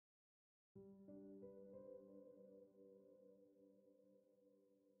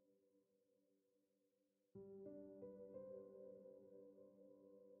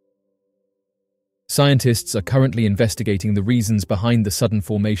Scientists are currently investigating the reasons behind the sudden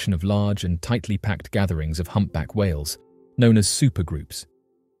formation of large and tightly packed gatherings of humpback whales, known as supergroups.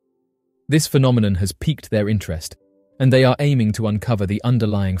 This phenomenon has piqued their interest, and they are aiming to uncover the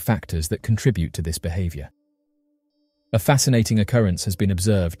underlying factors that contribute to this behavior. A fascinating occurrence has been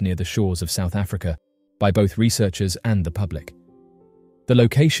observed near the shores of South Africa by both researchers and the public. The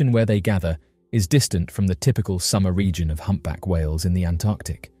location where they gather is distant from the typical summer region of humpback whales in the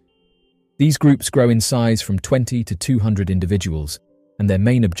Antarctic. These groups grow in size from 20 to 200 individuals, and their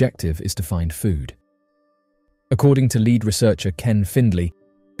main objective is to find food. According to lead researcher Ken Findley,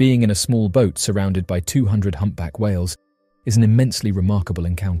 being in a small boat surrounded by 200 humpback whales is an immensely remarkable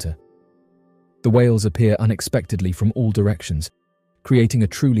encounter. The whales appear unexpectedly from all directions, creating a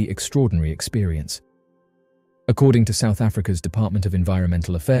truly extraordinary experience. According to South Africa's Department of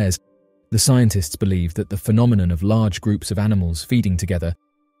Environmental Affairs, the scientists believe that the phenomenon of large groups of animals feeding together,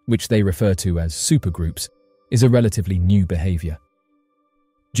 which they refer to as supergroups, is a relatively new behavior.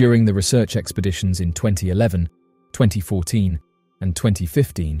 During the research expeditions in 2011, 2014, and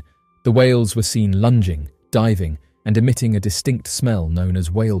 2015, the whales were seen lunging, diving, and emitting a distinct smell known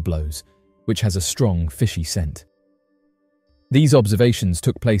as whale blows, which has a strong, fishy scent. These observations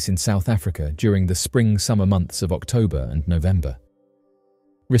took place in South Africa during the spring-summer months of October and November.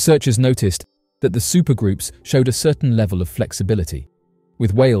 Researchers noticed that the supergroups showed a certain level of flexibility,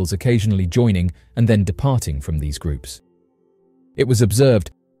 with whales occasionally joining and then departing from these groups. It was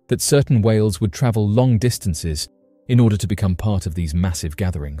observed that certain whales would travel long distances in order to become part of these massive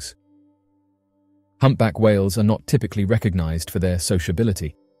gatherings. Humpback whales are not typically recognized for their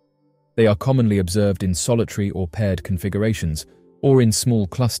sociability. They are commonly observed in solitary or paired configurations, or in small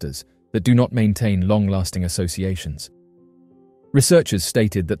clusters that do not maintain long-lasting associations. Researchers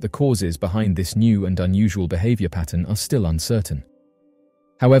stated that the causes behind this new and unusual behavior pattern are still uncertain.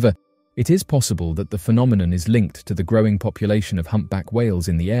 However, it is possible that the phenomenon is linked to the growing population of humpback whales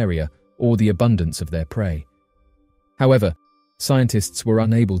in the area or the abundance of their prey. However, scientists were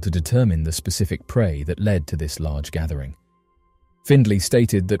unable to determine the specific prey that led to this large gathering. Findley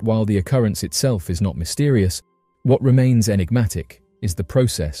stated that while the occurrence itself is not mysterious, what remains enigmatic is the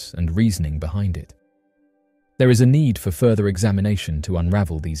process and reasoning behind it. There is a need for further examination to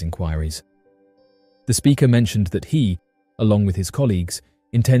unravel these inquiries. The speaker mentioned that he, along with his colleagues,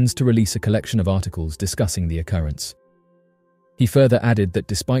 intends to release a collection of articles discussing the occurrence. He further added that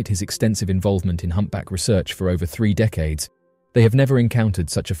despite his extensive involvement in humpback research for over 3 decades, they have never encountered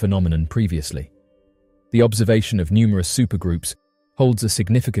such a phenomenon previously. The observation of numerous supergroups holds a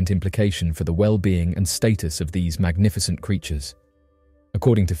significant implication for the well-being and status of these magnificent creatures.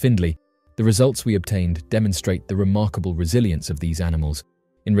 According to Findley, the results we obtained demonstrate the remarkable resilience of these animals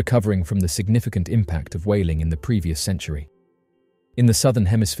in recovering from the significant impact of whaling in the previous century. In the southern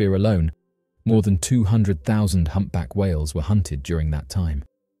hemisphere alone, more than 200,000 humpback whales were hunted during that time.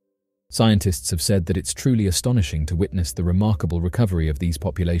 Scientists have said that it's truly astonishing to witness the remarkable recovery of these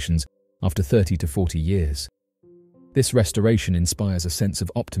populations after 30 to 40 years. This restoration inspires a sense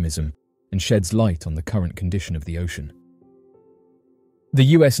of optimism and sheds light on the current condition of the ocean. The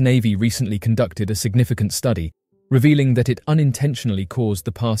US Navy recently conducted a significant study revealing that it unintentionally caused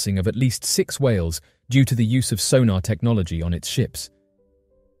the passing of at least 6 whales due to the use of sonar technology on its ships.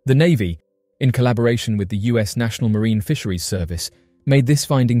 The Navy, in collaboration with the US National Marine Fisheries Service, made this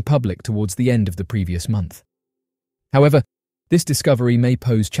finding public towards the end of the previous month. However, this discovery may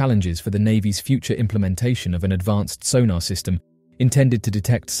pose challenges for the Navy's future implementation of an advanced sonar system intended to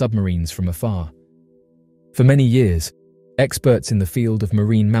detect submarines from afar. For many years, experts in the field of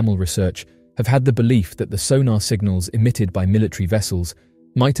marine mammal research have had the belief that the sonar signals emitted by military vessels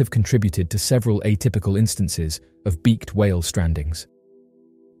might have contributed to several atypical instances of beaked whale strandings.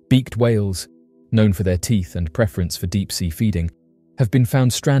 Beaked whales, known for their teeth and preference for deep-sea feeding, have been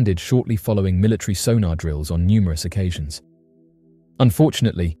found stranded shortly following military sonar drills on numerous occasions.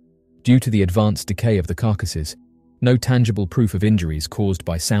 Unfortunately, due to the advanced decay of the carcasses, no tangible proof of injuries caused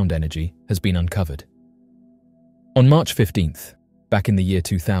by sound energy has been uncovered. On March 15th, back in the year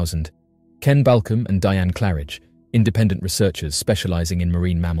 2000, Ken Balcom and Diane Claridge, independent researchers specializing in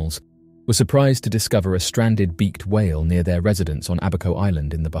marine mammals, were surprised to discover a stranded beaked whale near their residence on Abaco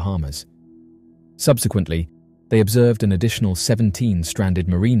Island in the Bahamas. Subsequently, they observed an additional 17 stranded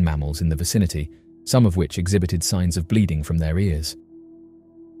marine mammals in the vicinity, some of which exhibited signs of bleeding from their ears.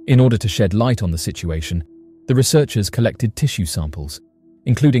 In order to shed light on the situation, the researchers collected tissue samples,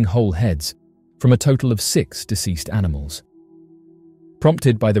 including whole heads, from a total of 6 deceased animals.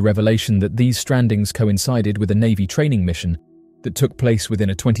 Prompted by the revelation that these strandings coincided with a Navy training mission that took place within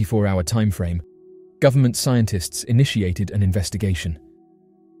a 24-hour timeframe, government scientists initiated an investigation.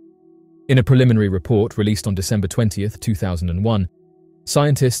 In a preliminary report released on December 20, 2001,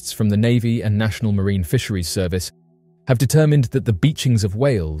 scientists from the Navy and National Marine Fisheries Service have determined that the beachings of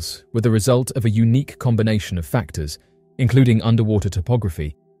whales were the result of a unique combination of factors, including underwater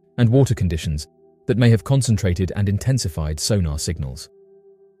topography and water conditions, that may have concentrated and intensified sonar signals.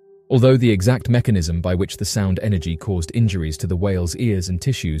 Although the exact mechanism by which the sound energy caused injuries to the whale's ears and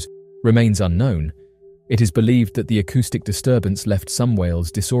tissues remains unknown, it is believed that the acoustic disturbance left some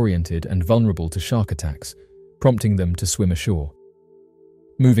whales disoriented and vulnerable to shark attacks, prompting them to swim ashore.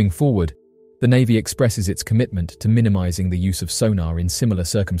 Moving forward, the Navy expresses its commitment to minimizing the use of sonar in similar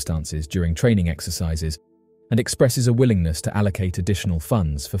circumstances during training exercises and expresses a willingness to allocate additional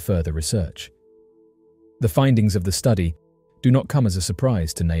funds for further research. The findings of the study do not come as a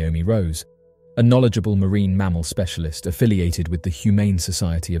surprise to Naomi Rose, a knowledgeable marine mammal specialist affiliated with the Humane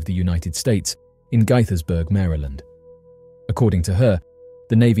Society of the United States in Gaithersburg, Maryland. According to her,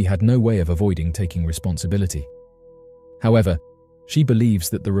 the Navy had no way of avoiding taking responsibility. However, she believes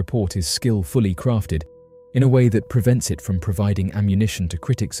that the report is skillfully crafted in a way that prevents it from providing ammunition to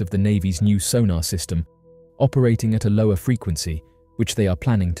critics of the Navy's new sonar system, operating at a lower frequency, which they are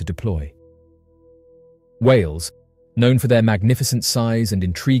planning to deploy. Whales, known for their magnificent size and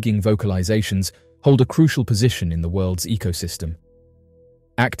intriguing vocalizations, hold a crucial position in the world's ecosystem.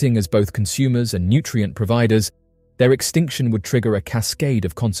 Acting as both consumers and nutrient providers, their extinction would trigger a cascade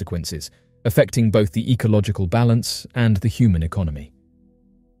of consequences, affecting both the ecological balance and the human economy.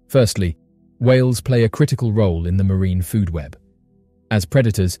 Firstly, whales play a critical role in the marine food web. As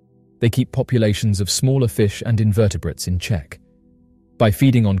predators, they keep populations of smaller fish and invertebrates in check. By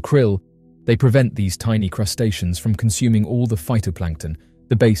feeding on krill, they prevent these tiny crustaceans from consuming all the phytoplankton,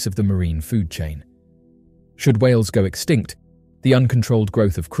 the base of the marine food chain. Should whales go extinct, the uncontrolled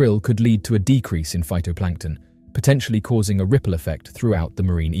growth of krill could lead to a decrease in phytoplankton, potentially causing a ripple effect throughout the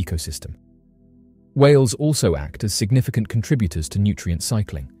marine ecosystem. Whales also act as significant contributors to nutrient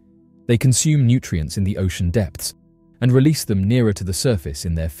cycling. They consume nutrients in the ocean depths and release them nearer to the surface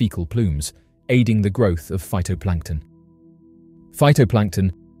in their fecal plumes, aiding the growth of phytoplankton.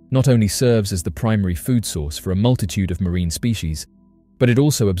 Phytoplankton not only serves as the primary food source for a multitude of marine species, but it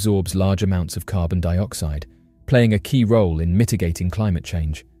also absorbs large amounts of carbon dioxide, playing a key role in mitigating climate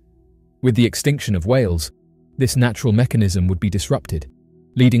change. With the extinction of whales, this natural mechanism would be disrupted,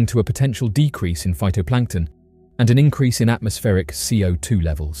 leading to a potential decrease in phytoplankton and an increase in atmospheric CO2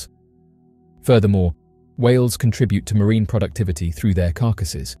 levels. Furthermore, whales contribute to marine productivity through their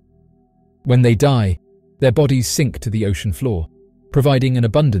carcasses. When they die, their bodies sink to the ocean floor, providing an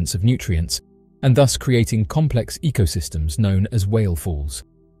abundance of nutrients and thus creating complex ecosystems known as whale falls.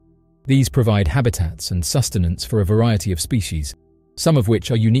 These provide habitats and sustenance for a variety of species, some of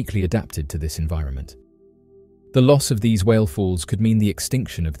which are uniquely adapted to this environment. The loss of these whale falls could mean the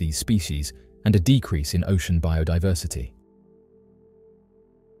extinction of these species and a decrease in ocean biodiversity.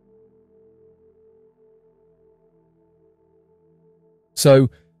 So,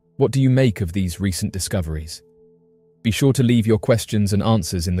 what do you make of these recent discoveries? Be sure to leave your questions and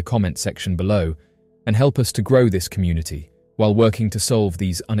answers in the comment section below and help us to grow this community while working to solve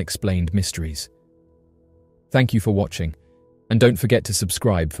these unexplained mysteries. Thank you for watching, and don't forget to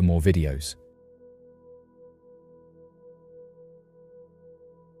subscribe for more videos.